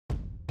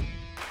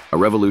A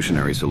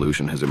revolutionary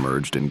solution has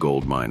emerged in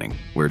gold mining,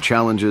 where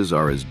challenges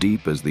are as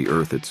deep as the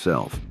earth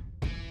itself.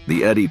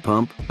 The EDDY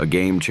Pump, a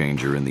game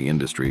changer in the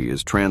industry,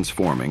 is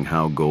transforming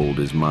how gold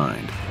is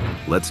mined.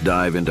 Let's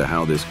dive into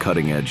how this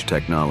cutting-edge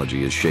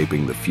technology is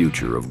shaping the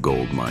future of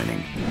gold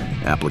mining.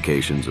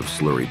 Applications of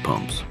slurry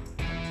pumps.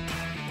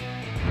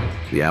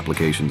 The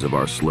applications of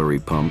our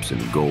slurry pumps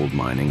in gold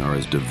mining are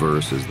as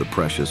diverse as the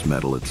precious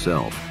metal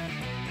itself.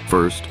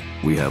 First,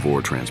 we have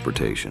ore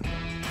transportation.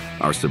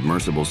 Our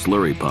submersible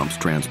slurry pumps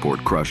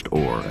transport crushed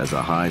ore as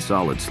a high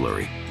solid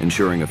slurry,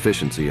 ensuring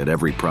efficiency at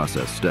every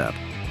process step.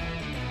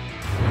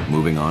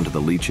 Moving on to the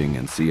leaching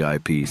and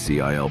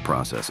CIP/CIL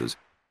processes,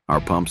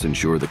 our pumps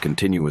ensure the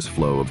continuous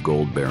flow of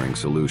gold-bearing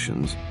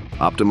solutions,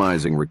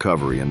 optimizing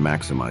recovery and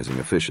maximizing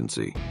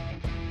efficiency.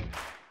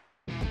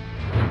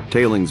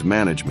 Tailings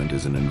management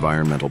is an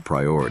environmental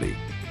priority.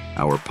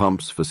 Our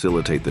pumps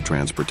facilitate the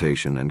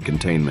transportation and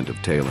containment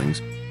of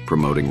tailings,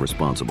 promoting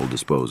responsible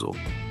disposal.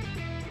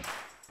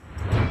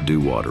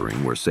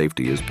 Dewatering, where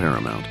safety is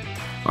paramount.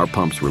 Our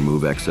pumps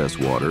remove excess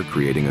water,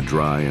 creating a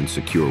dry and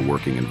secure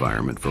working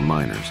environment for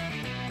miners.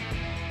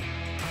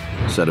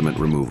 Sediment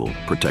removal,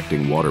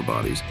 protecting water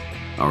bodies.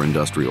 Our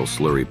industrial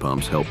slurry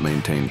pumps help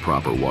maintain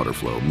proper water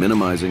flow,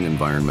 minimizing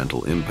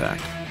environmental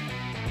impact.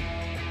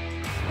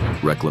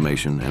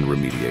 Reclamation and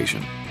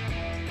remediation.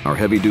 Our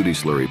heavy-duty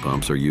slurry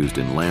pumps are used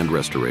in land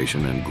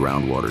restoration and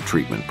groundwater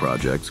treatment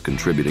projects,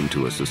 contributing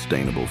to a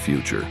sustainable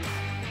future.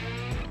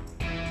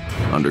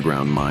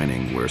 Underground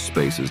mining, where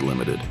space is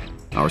limited.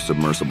 Our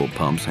submersible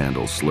pumps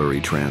handle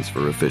slurry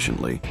transfer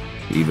efficiently,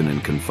 even in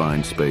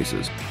confined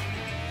spaces.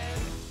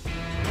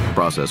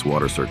 Process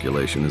water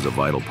circulation is a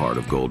vital part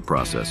of gold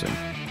processing.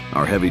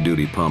 Our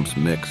heavy-duty pumps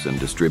mix and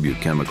distribute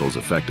chemicals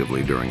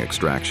effectively during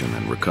extraction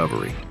and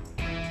recovery.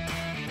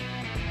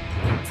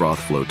 Froth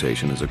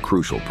flotation is a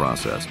crucial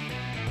process.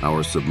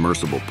 Our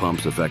submersible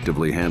pumps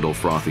effectively handle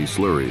frothy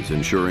slurries,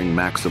 ensuring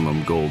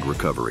maximum gold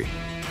recovery.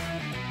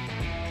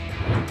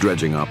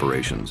 Dredging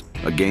operations,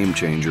 a game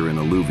changer in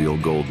alluvial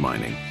gold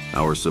mining.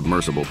 Our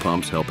submersible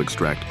pumps help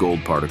extract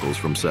gold particles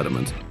from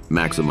sediments,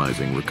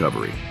 maximizing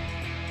recovery.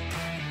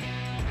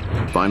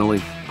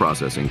 Finally,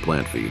 processing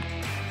plant feed.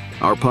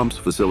 Our pumps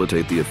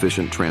facilitate the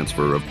efficient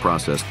transfer of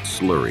processed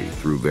slurry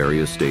through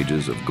various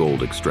stages of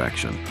gold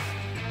extraction.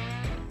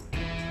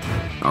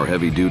 Our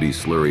heavy-duty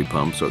slurry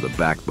pumps are the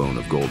backbone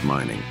of gold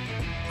mining.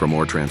 From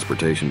ore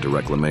transportation to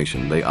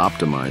reclamation, they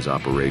optimize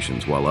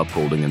operations while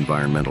upholding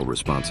environmental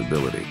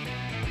responsibility.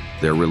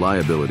 Their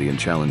reliability in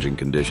challenging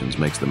conditions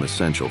makes them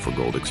essential for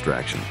gold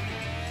extraction.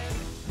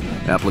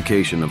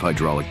 Application of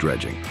hydraulic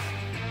dredging.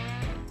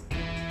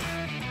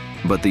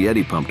 But the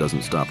EDDY Pump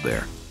doesn't stop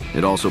there.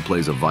 It also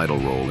plays a vital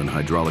role in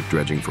hydraulic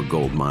dredging for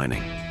gold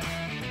mining.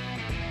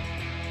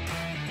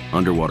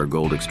 Underwater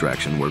gold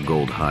extraction, where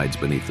gold hides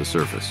beneath the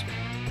surface.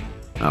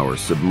 Our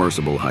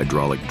submersible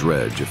hydraulic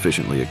dredge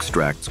efficiently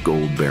extracts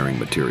gold-bearing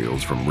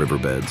materials from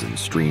riverbeds and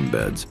stream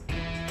beds.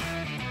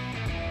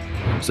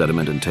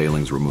 Sediment and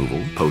tailings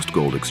removal,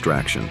 post-gold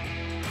extraction.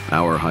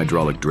 Our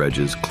hydraulic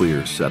dredges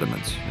clear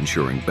sediments,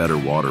 ensuring better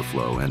water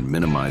flow and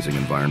minimizing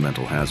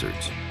environmental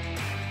hazards.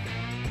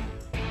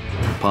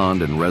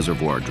 Pond and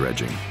reservoir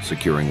dredging,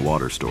 securing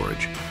water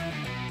storage.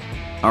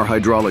 Our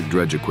hydraulic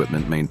dredge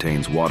equipment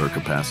maintains water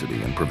capacity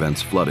and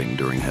prevents flooding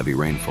during heavy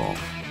rainfall.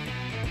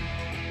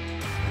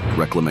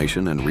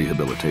 Reclamation and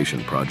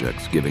rehabilitation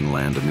projects, giving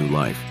land a new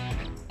life.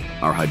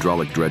 Our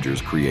hydraulic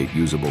dredgers create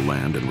usable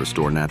land and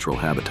restore natural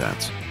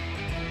habitats.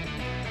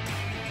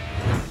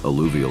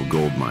 Alluvial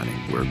gold mining,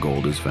 where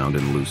gold is found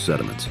in loose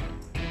sediments.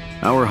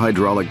 Our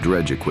hydraulic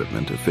dredge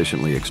equipment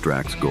efficiently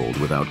extracts gold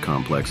without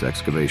complex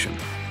excavation.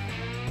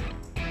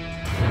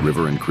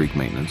 River and creek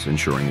maintenance,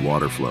 ensuring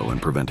water flow and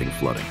preventing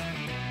flooding.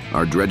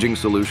 Our dredging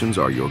solutions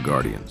are your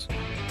guardians.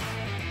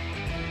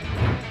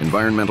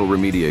 Environmental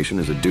remediation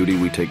is a duty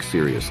we take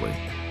seriously.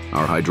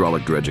 Our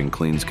hydraulic dredging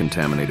cleans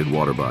contaminated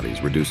water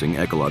bodies, reducing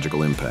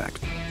ecological impact.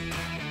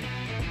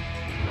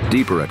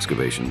 Deeper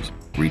excavations,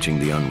 reaching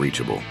the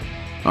unreachable.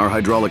 Our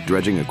hydraulic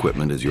dredging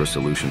equipment is your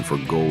solution for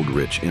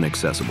gold-rich,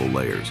 inaccessible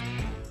layers.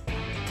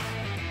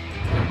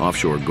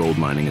 Offshore gold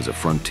mining is a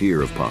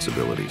frontier of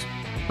possibilities.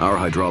 Our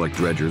hydraulic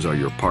dredgers are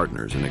your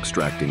partners in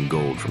extracting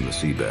gold from the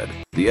seabed.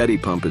 The EDDY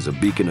Pump is a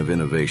beacon of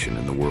innovation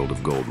in the world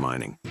of gold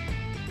mining.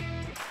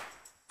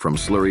 From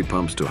slurry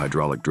pumps to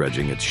hydraulic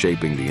dredging, it's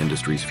shaping the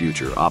industry's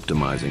future,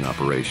 optimizing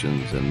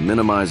operations and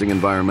minimizing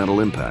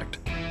environmental impact.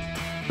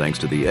 Thanks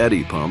to the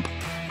EDDY Pump,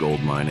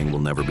 gold mining will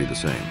never be the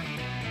same.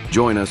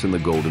 Join us in the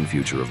golden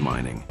future of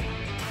mining.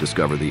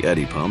 Discover the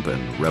EDDY Pump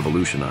and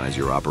revolutionize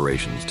your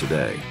operations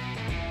today.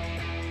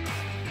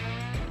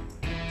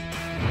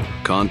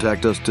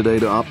 Contact us today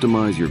to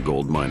optimize your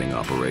gold mining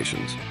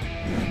operations.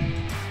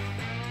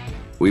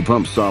 We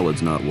pump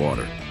solids, not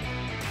water.